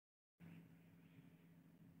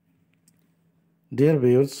Dear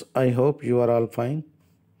viewers, I hope you are all fine.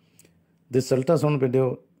 This ultrasound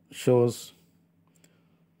video shows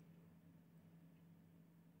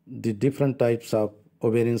the different types of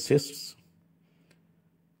ovarian cysts,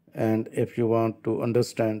 and if you want to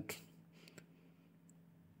understand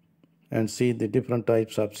and see the different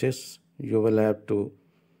types of cysts, you will have to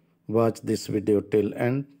watch this video till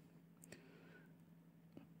end.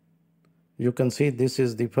 You can see this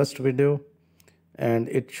is the first video and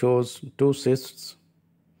it shows two cysts.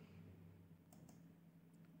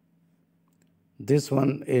 This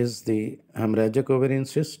one is the hemorrhagic ovarian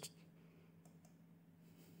cyst,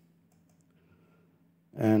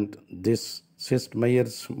 and this cyst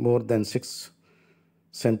measures more than 6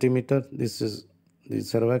 centimeter. This is the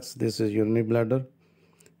cervix, this is urinary bladder,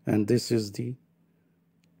 and this is the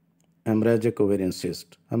hemorrhagic ovarian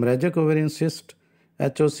cyst. Hemorrhagic ovarian cyst,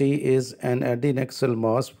 HOC, is an adnexal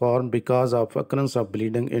mass formed because of occurrence of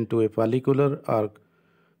bleeding into a follicular or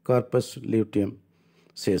corpus luteum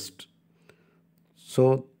cyst.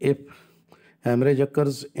 So if hemorrhage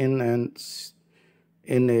occurs in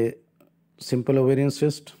a simple ovarian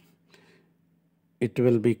cyst, it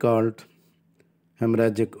will be called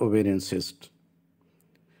hemorrhagic ovarian cyst.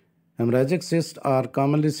 Hemorrhagic cysts are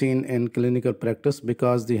commonly seen in clinical practice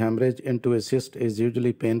because the hemorrhage into a cyst is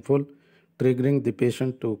usually painful, triggering the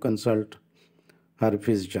patient to consult her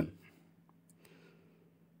physician.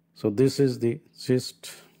 So this is the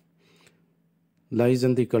cyst, lies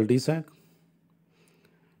in the cul-de-sac.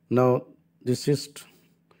 Now the cyst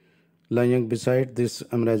lying beside this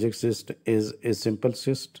hemorrhagic cyst is a simple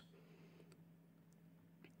cyst,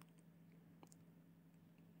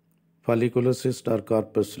 follicular cyst or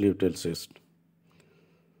corpus luteal cyst.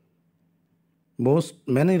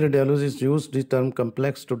 Many radiologists use the term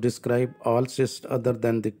complex to describe all cysts other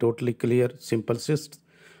than the totally clear simple cysts.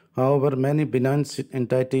 However, many benign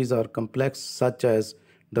entities are complex, such as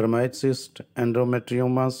dermoid cyst,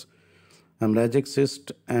 endometriomas, Amrajic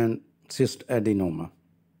cyst, and cystadenoma.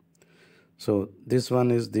 So this one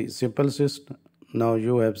is the simple cyst. Now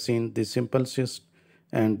you have seen the simple cyst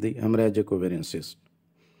and the hemorrhagic ovarian cyst.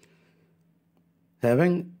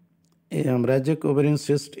 Having a hemorrhagic ovarian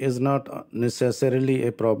cyst is not necessarily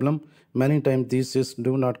a problem. Many times these cysts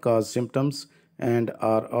do not cause symptoms and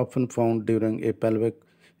are often found during a pelvic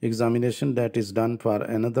examination that is done for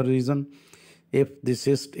another reason. If the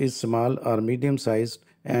cyst is small or medium sized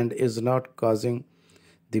and is not causing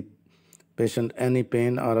the patient any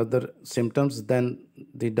pain or other symptoms, then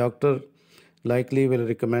the doctor likely will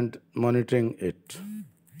recommend monitoring it.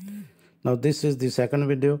 Now this is the second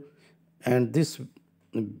video, and this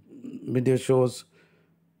video shows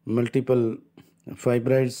multiple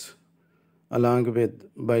fibroids along with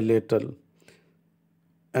bilateral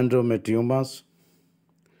endometriomas,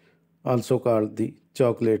 also called the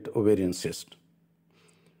chocolate ovarian cyst.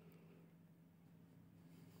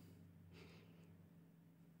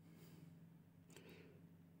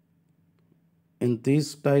 In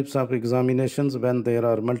these types of examinations, when there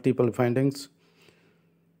are multiple findings,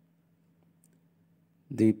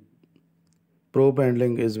 the probe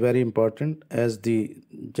handling is very important, as the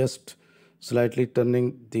just slightly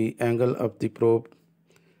turning the angle of the probe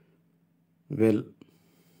will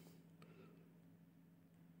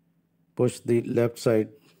push the left side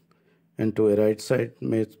into a right side.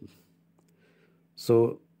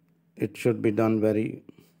 So it should be done very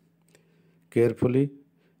carefully.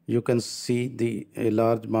 You can see a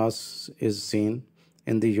large mass is seen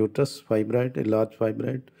in the uterus fibroid, a large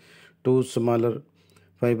fibroid. Two smaller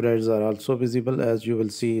fibroids are also visible, as you will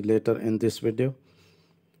see later in this video.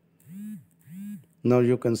 Now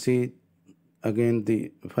you can see again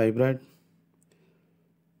the fibroid.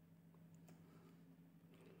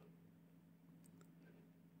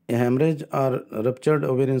 A hemorrhage or ruptured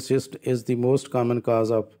ovarian cyst is the most common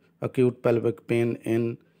cause of acute pelvic pain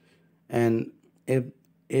in an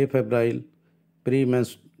afebrile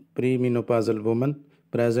premenopausal woman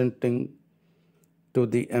presenting to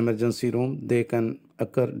the emergency room. They can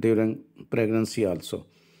occur during pregnancy also.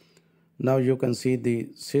 Now you can see the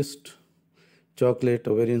cyst, chocolate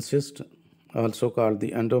ovarian cyst, also called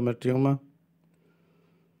the endometrioma.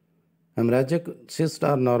 Hemorrhagic cysts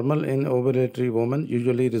are normal in ovulatory women,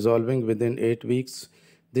 usually resolving within 8 weeks.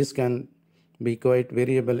 This can be quite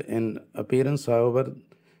variable in appearance, however,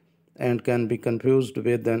 and can be confused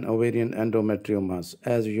with an ovarian endometriomas,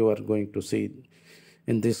 as you are going to see.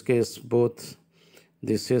 In this case, both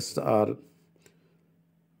the cysts are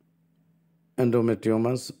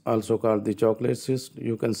endometriomas, also called the chocolate cyst.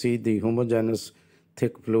 You can see the homogeneous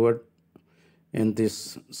thick fluid in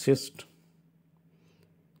this cyst.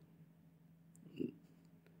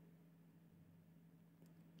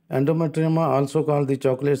 Endometrioma, also called the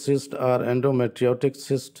chocolate cyst or endometriotic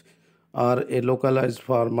cyst, are a localized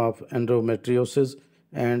form of endometriosis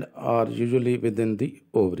and are usually within the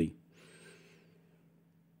ovary.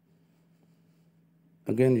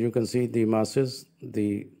 Again, you can see the masses,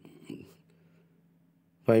 the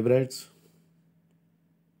fibroids.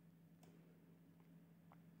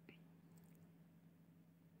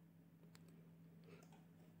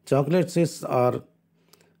 Chocolate cysts are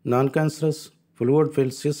non-cancerous,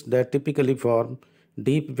 fluid-filled cysts that typically form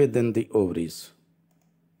deep within the ovaries.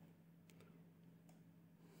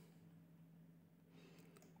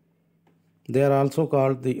 They are also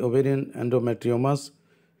called the ovarian endometriomas.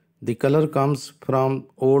 The color comes from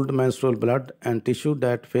old menstrual blood and tissue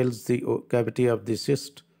that fills the cavity of the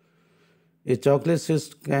cyst. A chocolate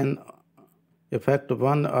cyst can affect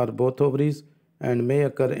one or both ovaries and may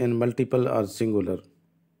occur in multiple or singular.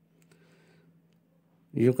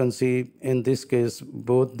 You can see in this case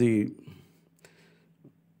both the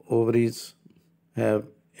ovaries have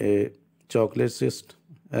a chocolate cyst.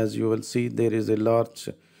 As you will see, there is a large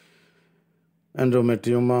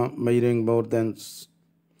endometrioma measuring more than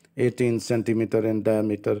 18 centimeter in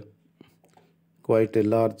diameter, quite a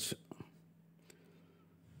large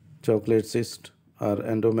chocolate cyst or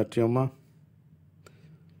endometrioma.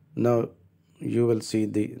 Now you will see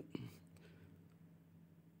the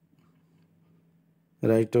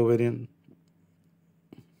right ovarian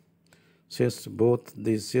cyst, both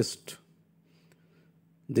the cyst.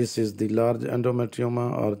 This is the large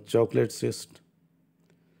endometrioma or chocolate cyst.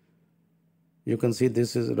 You can see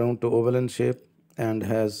this is round to oval in shape and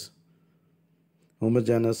has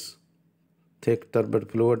homogeneous thick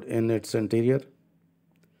turbid fluid in its interior.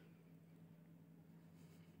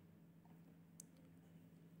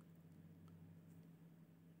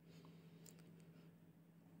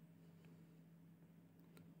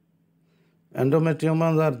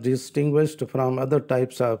 Endometriomas are distinguished from other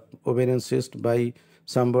types of ovarian cyst by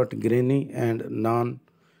somewhat grainy and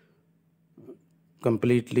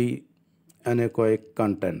non-completely anechoic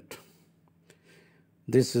content.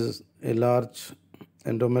 This is a large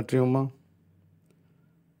endometrioma,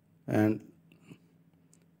 and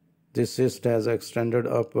this cyst has extended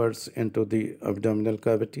upwards into the abdominal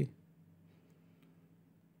cavity.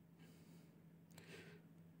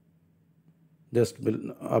 Just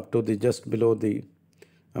below the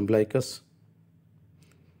umbilicus.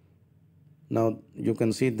 Now you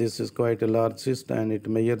can see this is quite a large cyst and it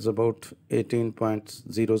measures about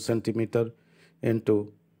 18.0 centimeter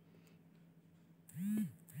into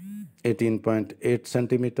 18.8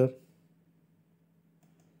 centimeter.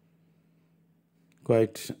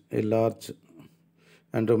 Quite a large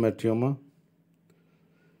endometrioma.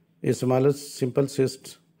 A smaller simple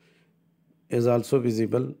cyst is also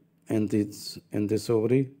visible in this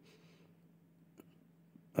ovary,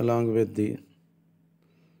 along with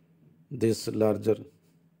this larger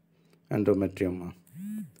endometrioma.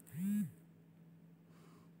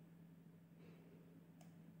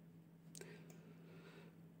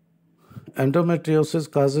 Endometriosis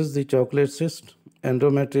causes the chocolate cyst.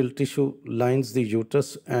 Endometrial tissue lines the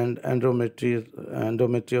uterus, and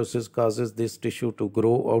endometriosis causes this tissue to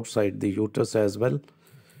grow outside the uterus as well.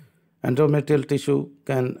 Endometrial tissue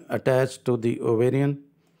can attach to the ovarian,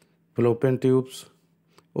 fallopian tubes,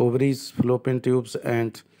 ovaries, fallopian tubes,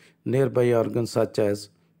 and nearby organs such as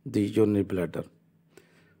the urinary bladder.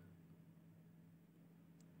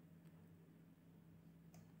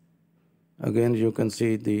 Again, you can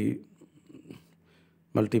see the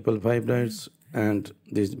multiple fibroids and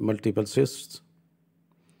these multiple cysts.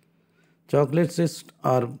 Chocolate cysts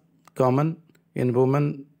are common in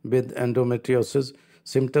women with endometriosis.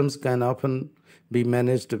 Symptoms can often be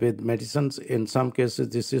managed with medicines. In some cases,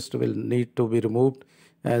 the cyst will need to be removed,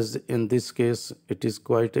 as in this case, it is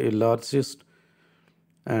quite a large cyst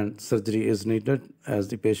and surgery is needed as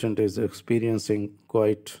the patient is experiencing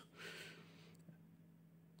quite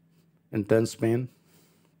intense pain.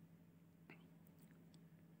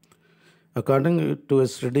 According to a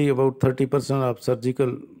study, about 30% of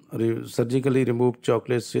surgically removed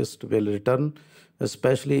chocolate cysts will return,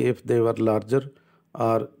 especially if they were larger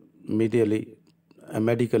or medically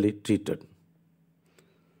treated.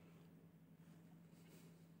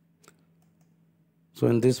 So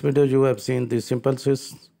in this video, you have seen the simple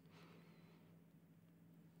cysts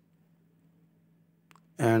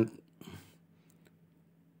and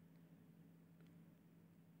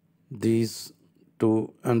these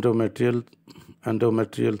two endometrial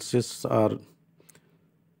cysts are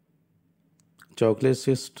chocolate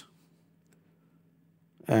cyst,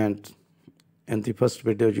 and in the first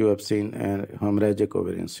video you have seen a hemorrhagic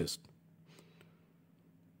ovarian cyst.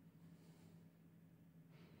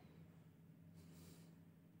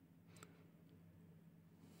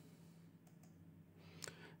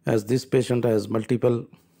 as this patient has multiple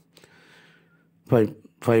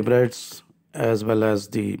fibroids as well as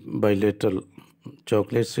the bilateral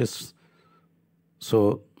chocolate cysts,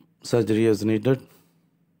 so surgery is needed.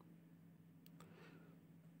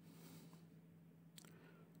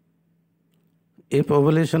 If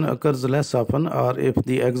ovulation occurs less often or if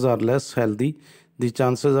the eggs are less healthy, the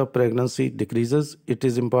chances of pregnancy decreases. It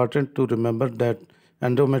is important to remember that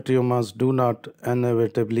endometriomas do not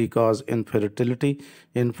inevitably cause infertility.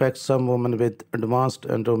 In fact, some women with advanced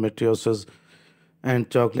endometriosis and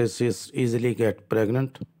chocolate cysts easily get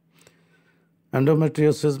pregnant.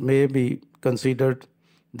 Endometriosis may be considered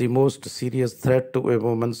the most serious threat to a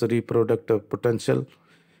woman's reproductive potential,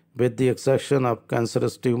 with the exception of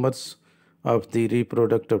cancerous tumors of the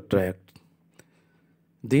reproductive tract.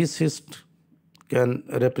 These cysts can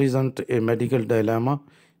represent a medical dilemma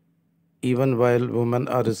even while women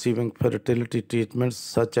are receiving fertility treatments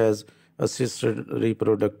such as assisted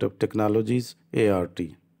reproductive technologies, ART.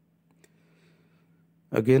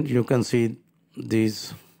 Again, you can see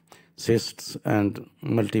these cysts and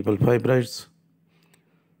multiple fibroids.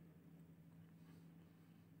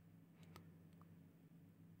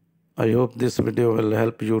 I hope this video will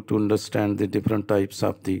help you to understand the different types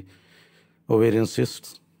of the ovarian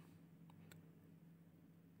cysts.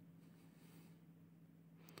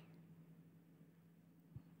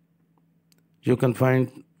 You can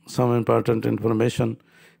find some important information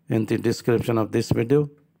in the description of this video.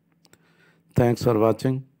 Thanks for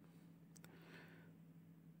watching.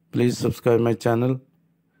 Please subscribe my channel.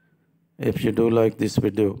 If you do like this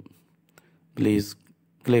video, please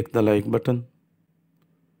click the like button.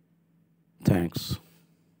 Thanks.